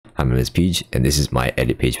I'm Ms. Peej, and this is my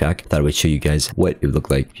edit page pack. Thought I would show you guys what it would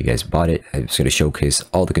look like if you guys bought it. I'm just going to showcase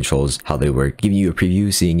all the controls, how they work, giving you a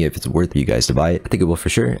preview, seeing if it's worth you guys to buy it. I think it will for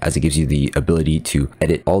sure, as it gives you the ability to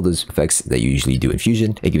edit all those effects that you usually do in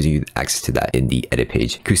Fusion. It gives you access to that in the edit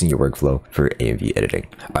page, increasing your workflow for AMV editing.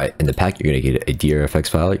 All right, in the pack, you're going to get a DRFX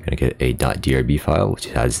file. You're going to get a .drb file, which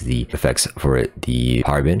has the effects for the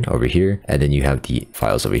power bin over here. And then you have the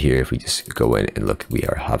files over here. If we just go in and look, we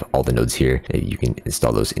have all the nodes here. And you can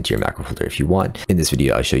install those into your macro folder if you want. In this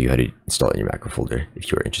video, I'll show you how to install it in your macro folder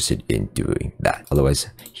if you're interested in doing that. Otherwise,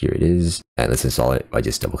 here it is. And let's install it by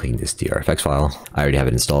just double clicking this DRFX file. I already have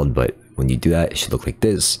it installed, but when you do that, it should look like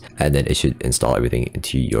this, and then it should install everything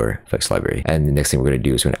into your effects library. And the next thing we're going to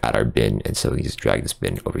do is we're going to add our bin, and so we just drag this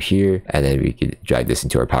bin over here, and then we could drag this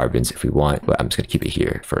into our power bins if we want, but I'm just going to keep it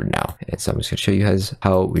here for now. And so I'm just going to show you guys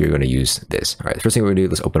how we're going to use this. All right, the first thing we're going to do,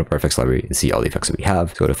 let's open up our effects library and see all the effects that we have.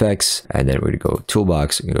 So go to effects, and then we're going to go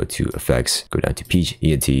toolbox, we're going to go to effects, go down to PeeJ,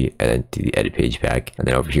 ENT, and then to the edit page pack. And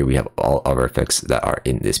then over here, we have all of our effects that are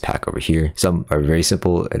in this pack over here. Some are very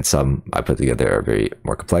simple, and some I put together are very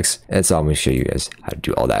more complex. And so I'm going to show you guys how to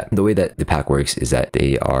do all that. The way that the pack works is that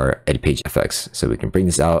they are edit page effects. So we can bring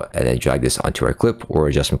this out and then drag this onto our clip or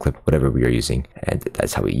adjustment clip, whatever we are using. And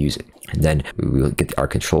that's how we use it. And then we will get our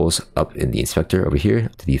controls up in the inspector over here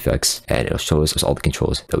to the effects, and it'll show us all the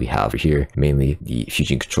controls that we have over here, mainly the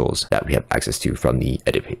Fusion controls that we have access to from the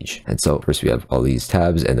edit page. And so first we have all these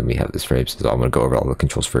tabs, and then we have this frames. So I'm going to go over all the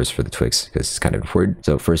controls first for the Twix because it's kind of important.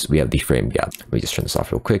 So first we have the frame gap. Let me just turn this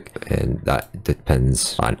off real quick, and that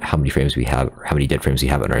depends on how many frames we have or how many dead frames we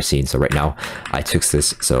have on our scene. So right now I took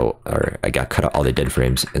this, I got cut out all the dead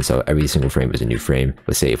frames, and so every single frame is a new frame.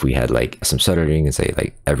 But say if we had like some stuttering and say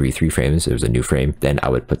like every 3 frames there's a new frame, then I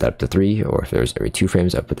would put that up to 3, or if there's every 2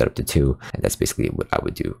 frames I'd put that up to 2, and that's basically what I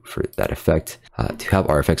would do for that effect. To have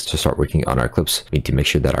our effects to start working on our clips, we need to make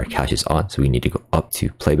sure that our cache is on. So we need to go up to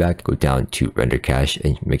playback, go down to render cache,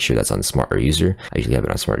 and make sure that's on smarter user. I usually have it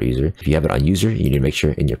on smarter user. If you have it on user, you need to make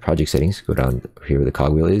sure in your project settings, go down here where the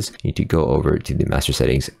cogwheel is, you need to go over to the master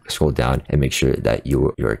settings, scroll down, and make sure that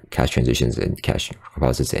your cache transitions and cache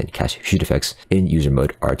composites and cache Fusion effects in user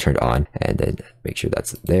mode are turned on, and then make sure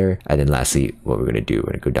that's there. And then lastly, what we're going to do,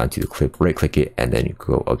 we're going to go down to the clip, right click it, and then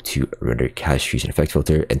go up to render cache Fusion effect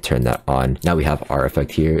filter and turn that on. Now we have our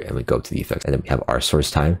effect here, and we go to the effects, and then we have our source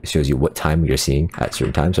time. It shows you what time we are seeing at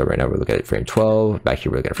certain times. So right now we're looking at frame 12, back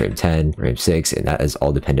here we're looking at frame 10, frame 6, and that is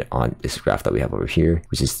all dependent on this graph that we have over here,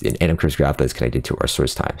 which is an anim curves graph that's connected to our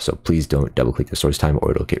source time. So please don't double click the source time,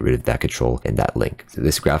 or it'll get rid of that control in that link. So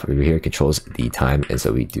this graph over here controls the time, and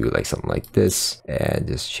so we do like something like this and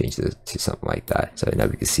just change this to something like that. So now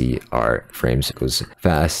we can see our frames goes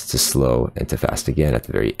fast to slow and to fast again at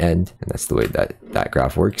the very end, and that's the way that that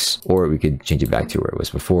graph works. Or we could change it back to where it was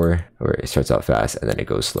before, where it starts out fast and then it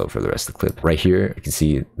goes slow for the rest of the clip. Right here you can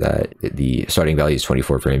see that the starting value is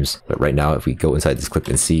 24 frames, but right now if we go inside this clip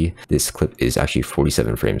and see, this clip is actually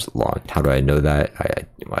 47 frames long. How do I know that?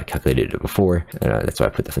 I calculated it before, and that's why I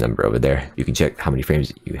put the number over there. You can check how many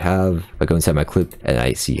frames you have. If I go inside my clip and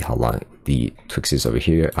I see how long the Twix is over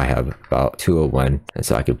here, I have about 201, and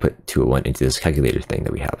so I can put 201 into this calculator thing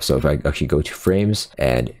that we have. So if I actually go to frames,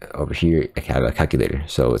 and over here I have a calculator,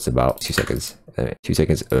 so it's about 2 seconds. 2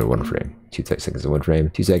 seconds and 1 frame, 2 seconds and 1 frame,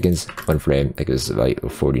 2 seconds, 1 frame. That gives us a value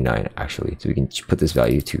of 49 actually. So we can put this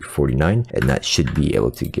value to 49, and that should be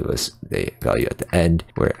able to give us the value at the end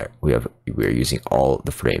where we're using all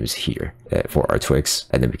the frames here for our Twix,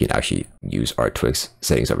 and then we can actually use our Twix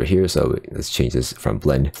settings over here. So let's change this from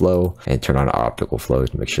blend flow and turn on our optical flow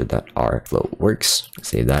to make sure that our flow works.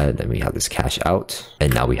 Save that, then we have this cache out,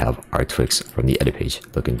 and now we have our Twix from the edit page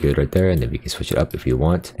looking good right there. And then we can switch it up if you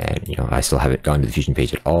want, and I still haven't gone to the Fusion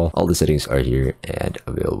page at all. All the settings are here and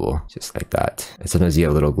available just like that. And sometimes you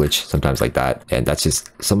have a little glitch sometimes like that, and that's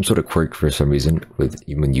just some sort of quirk for some reason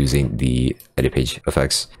when using the edit page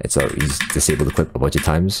effects. And so you just disable the clip a bunch of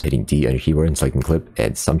times, hitting D on your keyboard and selecting clip,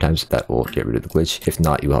 and sometimes that will get rid of the glitch. If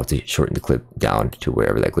not, you will have to shorten the clip down to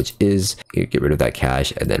wherever that glitch is. You get rid of that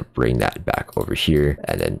cache and then bring that back over here,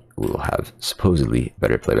 and then we will have supposedly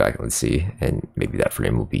better playback. Let's see, and maybe that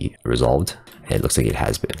frame will be resolved, and it looks like it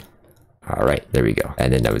has been. All right, there we go.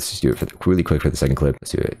 And then now let's just do it for really quick for the second clip.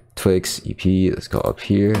 Let's do it. Twix EP. Let's go up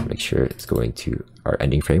here. Make sure it's going to our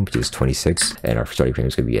ending frame, which is 26, and our starting frame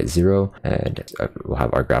is going to be at 0. And we'll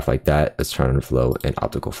have our graph like that. Let's turn on flow and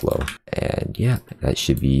optical flow. And yeah, that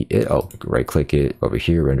should be it. Oh, right click it over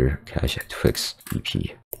here, render cache Twix EP.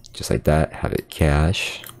 Just like that. Have it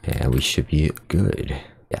cache, and we should be good.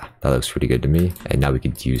 Yeah, that looks pretty good to me. And now we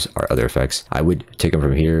could use our other effects. I would take them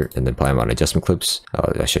from here and then apply them on adjustment clips.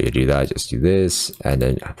 I'll show you to do that. Just do this and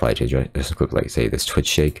then apply to adjustment clip, like say this Twitch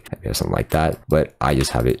shake, maybe something like that. But I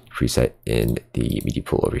just have it preset in the media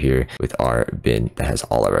pool over here with our bin that has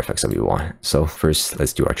all our effects that we want. So first,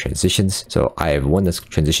 let's do our transitions. So I have one that's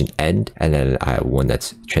transition end, and then I have one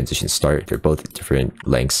that's transition start. They're both different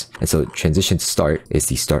lengths. And so transition start is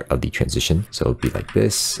the start of the transition. So it'll be like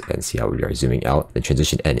this, and see how we are zooming out. The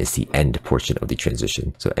transition end is the end portion of the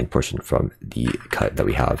transition. So end portion from the cut that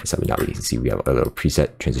we have. So now we can see we have a little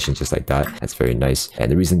preset transition just like that. That's very nice.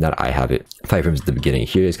 And the reason that I have it 5 frames at the beginning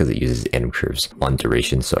here is because it uses anim curves on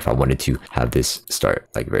duration. So if I wanted to have this start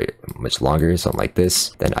like very much longer, something like this,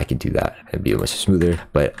 then I can do that and be much smoother.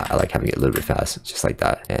 But I like having it a little bit fast, just like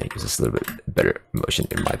that, and it gives us a little bit better motion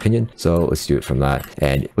in my opinion. So let's do it from that.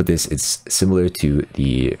 And with this, it's similar to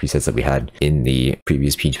the presets that we had in the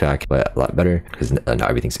previous PeeJ pack, but a lot better because now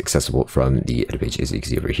everything's accessible from the edit page, as you can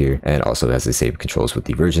see over here, and also has the same controls with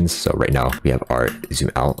the versions. So right now we have our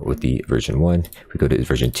zoom out with the version 1. We go to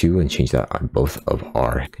version 2 and change that on both of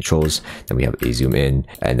our controls. Then we have a zoom in,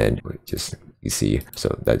 and then we just, you see,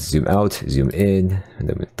 so that's zoom out, zoom in, and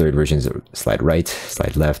then the third version is slide right,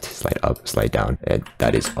 slide left, slide up, slide down, and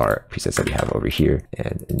that is our presets that we have over here.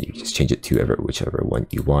 And you just change it to whichever one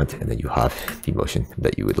you want, and then you have the motion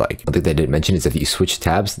that you would like. One thing that I didn't mention is if you switch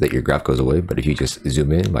tabs, that your graph goes away, but if you just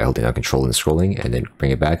zoom in by holding down control and scrolling and then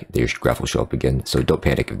bring it back, your graph will show up again. So don't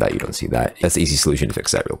panic if that you don't see that. That's the easy solution to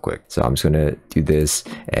fix that real quick. So I'm just gonna do this,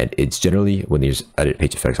 and it's generally when there's edit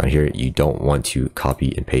page effects on here, you don't want to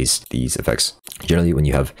copy and paste these effects. Generally, when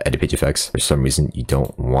you have edit page effects, for some reason you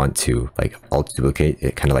don't want to like alt duplicate.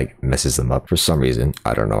 It kind of like messes them up for some reason.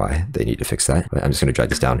 I don't know why. They need to fix that. But I'm just going to drag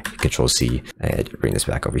this down, Control C, and bring this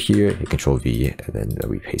back over here, hit Control V, and then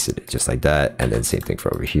we paste it just like that. And then same thing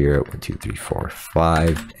for over here, 1 2 3 4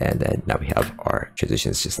 5, and then now we have our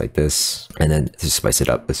transitions just like this. And then to spice it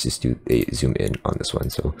up, let's just do a zoom in on this one,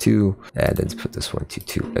 so 2, and then put this one to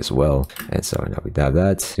 2 as well. And so now we have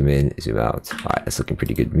that, zoom in, zoom out. All right, that's looking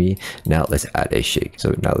pretty good to me. Now let's add a shake.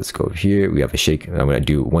 So now let's go over here. We have a shake. I'm going to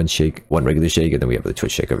do one shake, one regular shake, and then we have the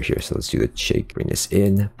Twitch shake over here. So let's do the shake, bring this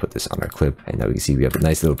in, put this on our clip, and now we can see we have a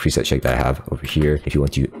nice little preset shake that I have over here. If you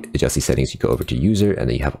want to adjust these settings, you go over to user, and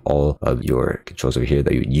then you have all of your controls over here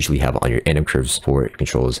that you usually have on your anim curves for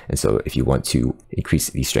controls. And so if you want to increase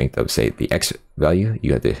the strength of, say, the X value,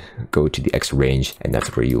 you have to go to the X range, and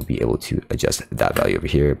that's where you'll be able to adjust that value over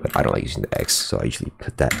here. But I don't like using the X, so I usually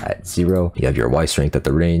put that at 0. You have your Y strength at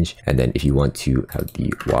the range, and then if you want to have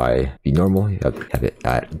the Y be normal, you have it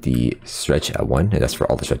at the stretch at 1, and that's for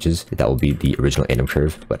all the stretches. That will be the original anim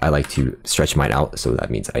curve, but I like to stretch mine out, so that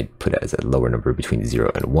means I put it as a lower number between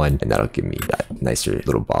 0 and 1, and that'll give me that nicer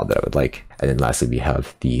little bob that I would like. And then lastly, we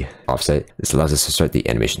have the offset. This allows us to start the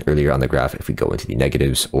animation earlier on the graph if we go into the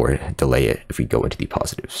negatives, or delay it if we go into the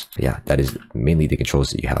positives. But yeah, that is mainly the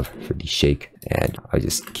controls that you have for the shake, and I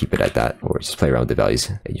just keep it at that, or just play around with the values,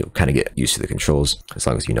 and you'll kind of get used to the controls as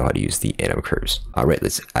long as you know how to use the anim curves. All right,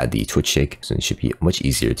 let's add the Twitch shake, so it should be much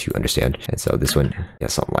easier to understand. And so this one, yeah,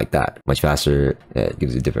 something like that, much faster. It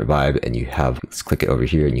gives a different vibe, and you have, let's click it over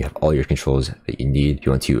here, and you have all your controls that you need. If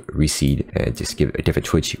you want to reseed and just give it a different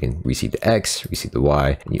twitch, you can reseed the X, reseed the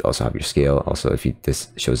Y, and you also have your scale. Also, if this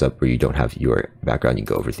shows up where you don't have your background, you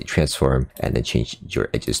go over to the transform and then change your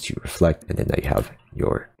edges to reflect, and then now you have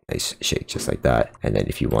your nice shake just like that. And then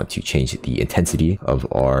if you want to change the intensity of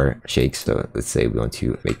our shakes, so let's say we want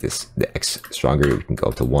to make this the X stronger, we can go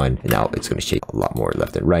up to 1, and now it's going to shake a lot more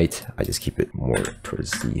left and right. I just keep it more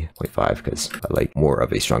towards the 0.5 because I like more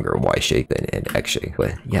of a stronger Y shake than an X shake.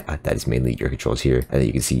 But yeah, that is mainly your controls here, and then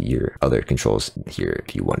you can see your other controls here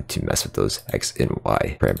if you want to mess with those X and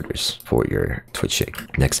Y parameters for your Twitch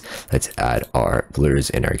shake. Next, let's add our blurs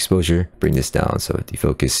and our exposure. Bring this down, so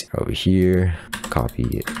defocus over here,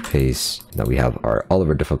 copy, paste. Now we have all of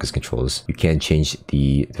our defocus controls. You can change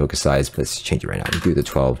the defocus size, but let's change it right now. You do the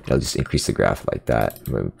 12. That'll just increase the graph like that.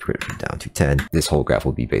 I'm going to put it down to 10. This whole graph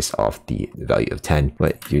will be based off the value of 10,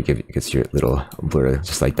 but you give it your little blur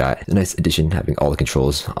just like that. A nice addition having all the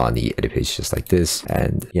controls on the edit page just like this.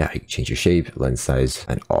 And yeah, you can change your shape, lens size,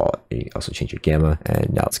 and all. You can also change your gamma.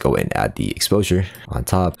 And now let's go and add the exposure on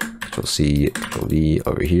top. Control C, Control V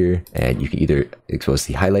over here, and you can either expose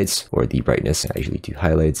the highlights or the brightness. I usually do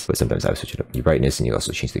highlights, but sometimes I switch it up to brightness, and you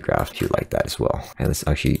also change the graph if you like that as well. And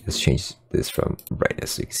let's change this from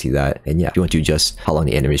brightness so you can see that. And yeah, if you want to adjust how long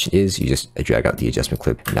the animation is, you just drag out the adjustment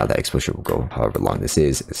clip. Now that exposure will go however long this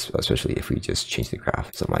is, especially if we just change the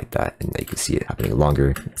graph, something like that, and now you can see it happening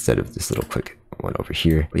longer instead of this little quick one over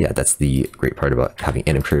here. But yeah, that's the great part about having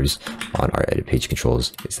random curves on our edit page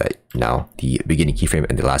controls, is that now the beginning keyframe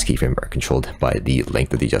and the last keyframe are controlled by the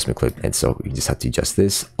length of the adjustment clip. And so we just have to adjust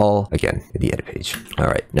this all again in the edit page. All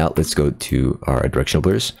right, now let's go to our directional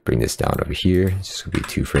blurs. Bring this down over here. It's just gonna be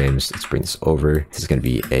 2 frames. Let's bring this over. This is gonna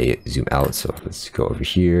be a zoom out. So let's go over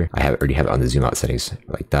here. I already have it on the zoom out settings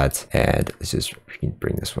like that. And let's just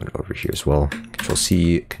bring this one over here as well. Control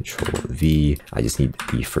C, Control V. I just need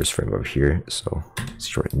the first frame over here. So let's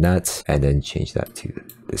shorten that and then change that to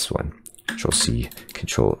this one. Control C,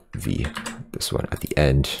 Control V, this one at the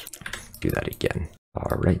end. Do that again.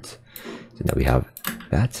 All right. So now we have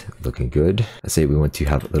that looking good. Let's say we want to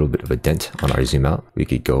have a little bit of a dent on our zoom out. We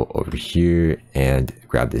could go over here and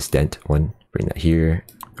grab this dent one, bring that here.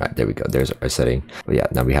 All right, there we go. There's our setting. But yeah,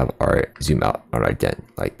 now we have our zoom out on our dent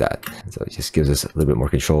like that. So it just gives us a little bit more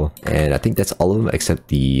control. And I think that's all of them except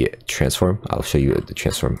the transform. I'll show you the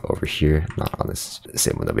transform over here, not on this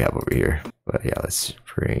same one that we have over here. But yeah, let's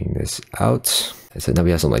bring this out. And so now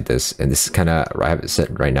we have something like this, and this is kind of, I have it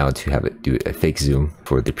set right now to have it do a fake zoom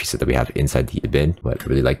for the preset that we have inside the bin, but I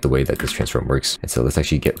really like the way that this transform works. And so let's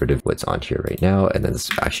actually get rid of what's on here right now, and then let's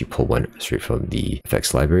actually pull one straight from the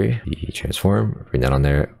effects library, the transform, bring that on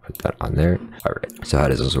there, put that on there. All right, so how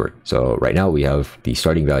does this work? So right now we have the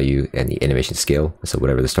starting value and the animation scale. So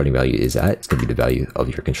whatever the starting value is at, it's gonna be the value of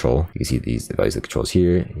your control. You can see the values of the controls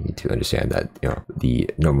here. You need to understand that, you know, the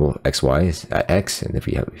normal XY is at X, and if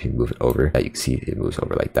you move it over, you can see it moves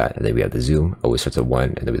over like that. And then we have the zoom always starts at 1,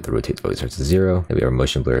 and then we have the rotate always starts at 0, and we have our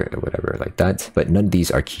motion blur or whatever like that. But none of these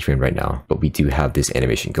are keyframed right now, but we do have this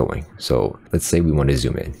animation going. So let's say we want to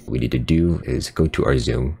zoom in. What we need to do is go to our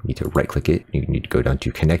zoom, we need to right click it, you need to go down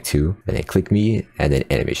to connect to, and then click me, and then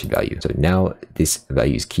animation value. So now this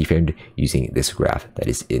value is keyframed using this graph that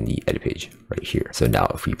is in the edit page right here. So now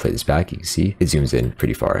if we play this back, you can see it zooms in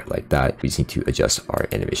pretty far like that. We just need to adjust our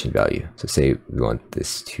animation value. So say we want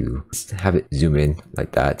this to have it zoom in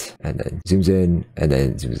like that, and then zooms in, and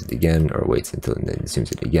then zooms in again, or waits until and then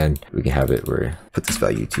zooms in again. We can have it where put this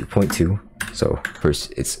value to 0.2. So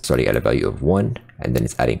first it's starting at a value of 1, and then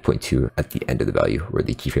it's adding 0.2 at the end of the value where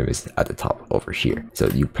the keyframe is at the top over here. So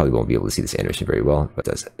you probably won't be able to see this animation very well, but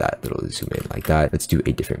does that little zoom in like that. Let's do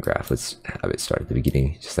a different graph. Let's have it start at the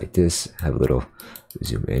beginning just like this, have a little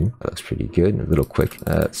zoom in. That looks pretty good, a little quick.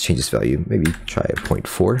 Let's change this value, maybe try a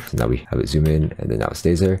 0.4. So now we have it zoom in, and then now it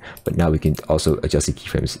stays there. But now we can also adjust the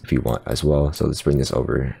keyframes if you want as well. So let's bring this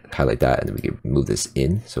over, highlight that, and then we can move this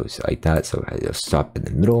in. So it's like that. So I'll stop in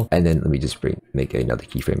the middle, and then let me just make another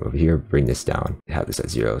keyframe over here, bring this down, have this at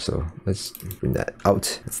 0. So let's bring that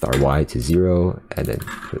out. Let's start Y to 0, and then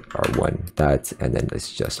put R1 that, and then let's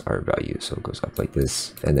adjust our value. So it goes up like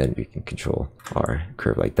this, and then we can control our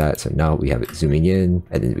curve like that. So now we have it zooming in,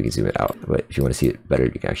 and then we can zoom it out. But if you want to see it better,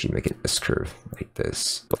 you can actually make it a curve like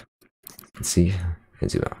this. Let's see, and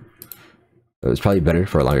zoom out. It was probably better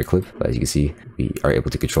for a longer clip, but as you can see, we are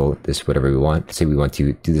able to control this whatever we want. Say we want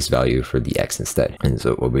to do this value for the X instead. And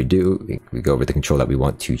so what we do, we go over the control that we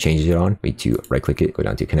want to change it on. We need to right click it, go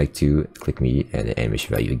down to connect to, click me, and then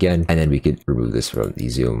animation value again. And then we could remove this from the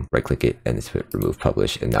zoom, right click it, and it's remove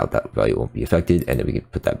publish. And now that value won't be affected. And then we can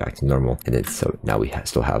put that back to normal. And then so now we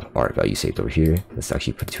still have our value saved over here. Let's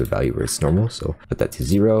actually put it to a value where it's normal. So put that to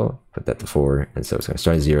 0, put that to 4. And so it's going to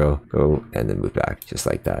start at 0, go, and then move back just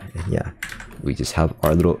like that. And yeah, we just have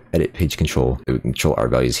our little edit page control. We can control our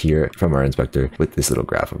values here from our inspector with this little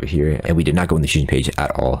graph over here. And we did not go in the Fusion page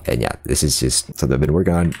at all. And yeah, this is just something I've been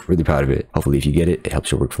working on. Really proud of it. Hopefully if you get it, it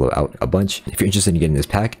helps your workflow out a bunch. If you're interested in getting this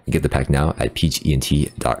pack, you get the pack now at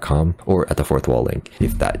PeeJ'sENT.com or at the fourth wall link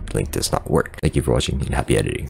if that link does not work. Thank you for watching and happy editing.